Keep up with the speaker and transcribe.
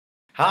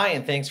Hi,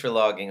 and thanks for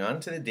logging on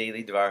to the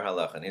Daily DVAR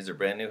Halacha. And here's a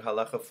brand new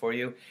halacha for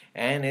you,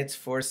 and it's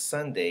for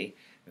Sunday,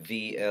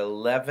 the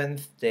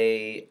 11th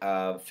day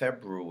of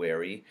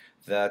February,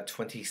 the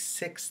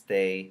 26th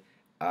day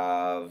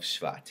of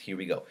SHVAT. Here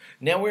we go.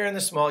 Now we're in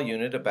the small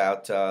unit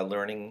about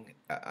learning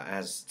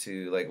as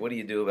to what do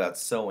you do about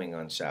sewing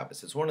on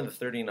Shabbos. It's one of the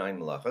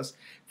 39 malachas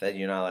that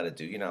you're not allowed to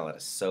do. You're not allowed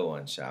to sew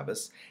on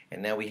Shabbos.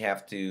 And now we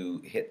have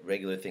to hit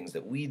regular things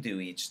that we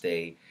do each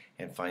day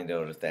and find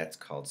out if that's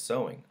called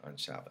sewing on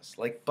Shabbos.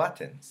 Like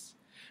buttons.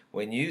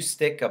 When you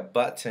stick a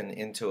button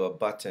into a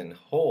button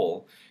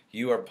hole,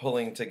 you are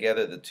pulling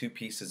together the two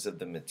pieces of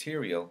the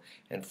material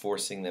and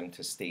forcing them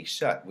to stay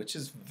shut, which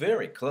is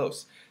very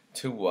close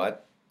to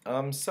what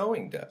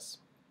sewing does.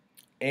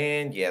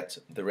 And yet,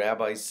 the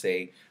rabbis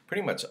say,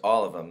 pretty much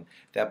all of them,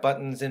 that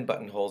buttons in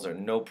buttonholes are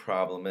no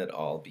problem at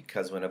all,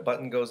 because when a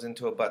button goes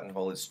into a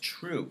buttonhole, it's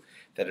true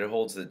that it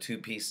holds the two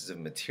pieces of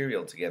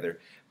material together,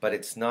 but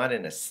it's not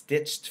in a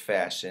stitched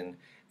fashion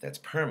that's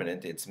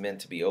permanent. It's meant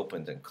to be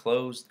opened and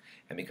closed,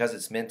 and because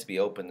it's meant to be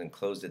opened and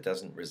closed, it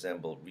doesn't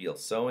resemble real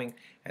sewing,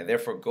 and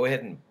therefore go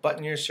ahead and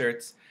button your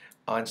shirts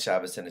on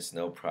Shabbos, and it's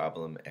no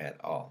problem at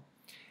all.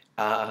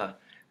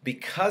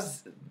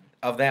 Because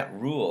of that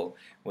rule,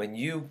 when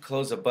you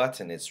close a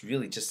button, it's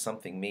really just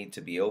something made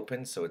to be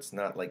opened, so it's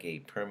not like a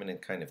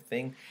permanent kind of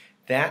thing.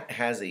 That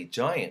has a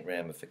giant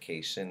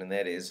ramification, and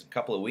that is a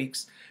couple of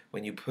weeks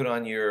when you put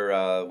on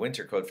your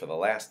winter coat for the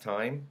last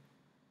time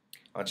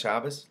on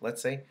Shabbos,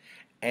 let's say,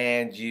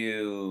 and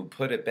you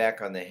put it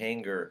back on the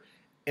hanger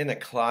in the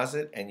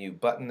closet and you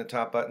button the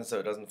top button so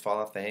it doesn't fall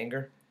off the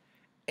hanger,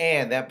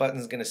 and that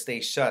button's going to stay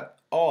shut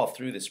all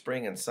through the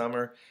spring and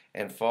summer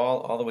and fall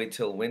all the way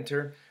till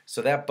winter.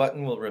 So that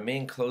button will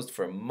remain closed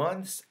for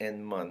months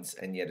and months,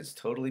 and yet it's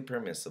totally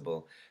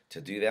permissible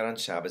to do that on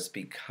Shabbos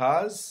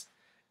because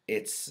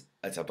it's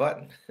a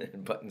button.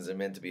 Buttons are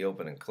meant to be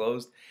open and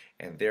closed,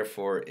 and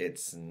therefore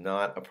it's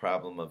not a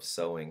problem of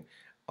sewing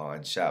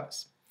on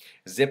Shabbos.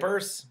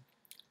 Zippers,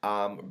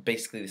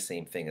 basically the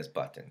same thing as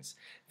buttons.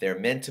 They're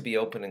meant to be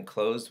open and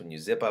closed. When you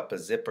zip up a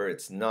zipper,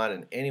 it's not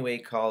in any way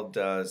called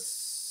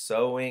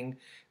sewing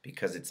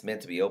because it's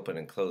meant to be open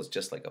and closed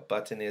just like a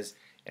button is.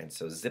 And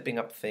so zipping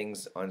up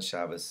things on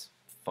Shabbos,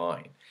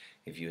 fine.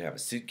 If you have a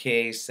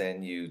suitcase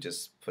and you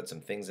just put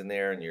some things in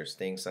there and you're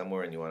staying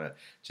somewhere and you want to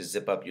just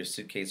zip up your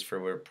suitcase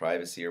for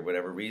privacy or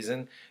whatever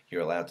reason,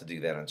 you're allowed to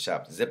do that on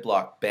Shabbos.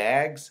 Ziploc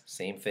bags,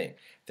 same thing.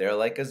 They're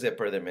like a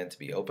zipper. They're meant to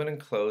be open and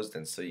closed,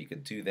 and so you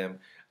could do them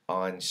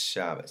on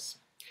Shabbos.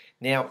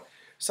 Now,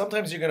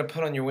 sometimes you're going to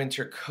put on your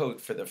winter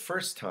coat for the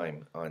first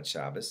time on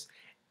Shabbos,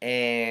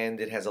 and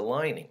it has a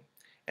lining.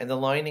 And the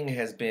lining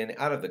has been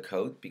out of the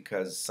coat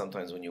because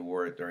sometimes when you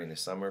wore it during the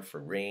summer for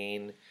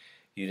rain,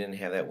 you didn't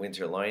have that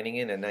winter lining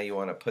in, and now you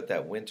want to put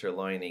that winter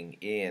lining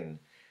in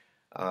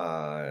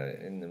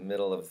the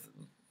middle of,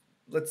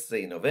 let's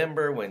say,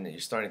 November, when you're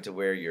starting to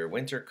wear your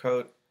winter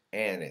coat,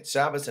 and it's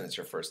Shabbos and it's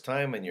your first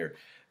time, and you're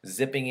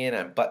zipping in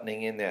and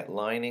buttoning in that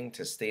lining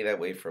to stay that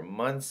way for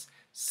months.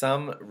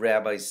 Some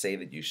rabbis say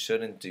that you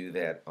shouldn't do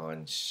that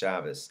on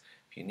Shabbos.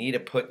 If you need to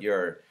put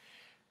your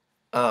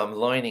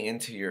lining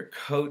into your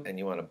coat and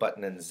you want to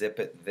button and zip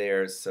it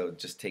there, so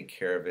just take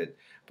care of it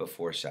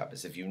before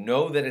Shabbos. If you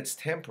know that it's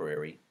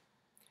temporary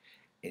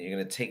and you're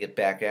going to take it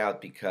back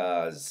out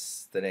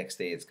because the next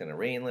day it's going to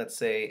rain, let's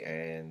say,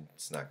 and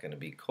it's not going to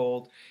be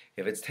cold,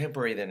 if it's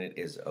temporary, then it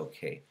is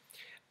okay.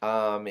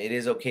 It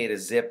is okay to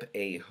zip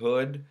a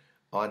hood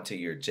onto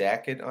your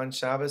jacket on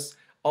Shabbos.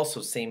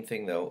 Also, same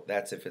thing though,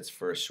 that's if it's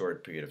for a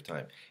short period of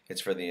time.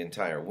 It's for the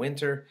entire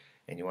winter,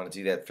 and you want to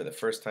do that for the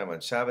first time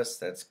on Shabbos,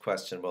 that's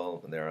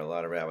questionable, and there are a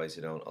lot of rabbis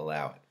who don't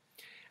allow it.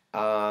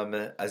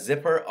 A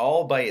zipper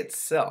all by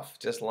itself,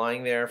 just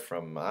lying there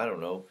from, I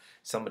don't know,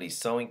 somebody's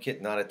sewing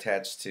kit, not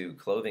attached to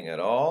clothing at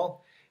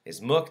all,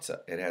 is muktzah.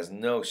 It has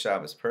no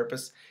Shabbos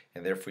purpose,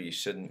 and therefore you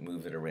shouldn't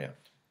move it around.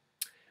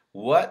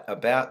 What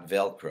about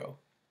Velcro?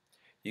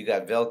 You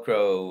got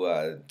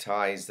Velcro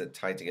ties that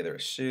tie together a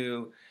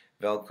shoe,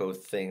 Velcro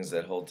things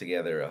that hold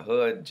together a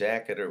hood,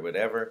 jacket, or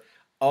whatever.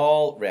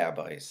 All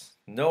rabbis,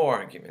 no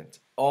argument,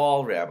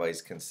 all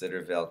rabbis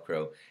consider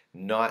Velcro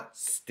not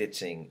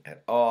stitching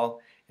at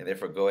all, and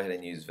therefore go ahead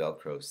and use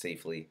Velcro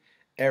safely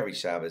every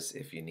Shabbos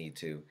if you need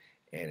to,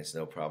 and it's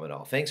no problem at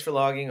all. Thanks for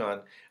logging on.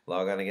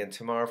 Log on again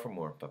tomorrow for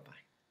more. Bye-bye.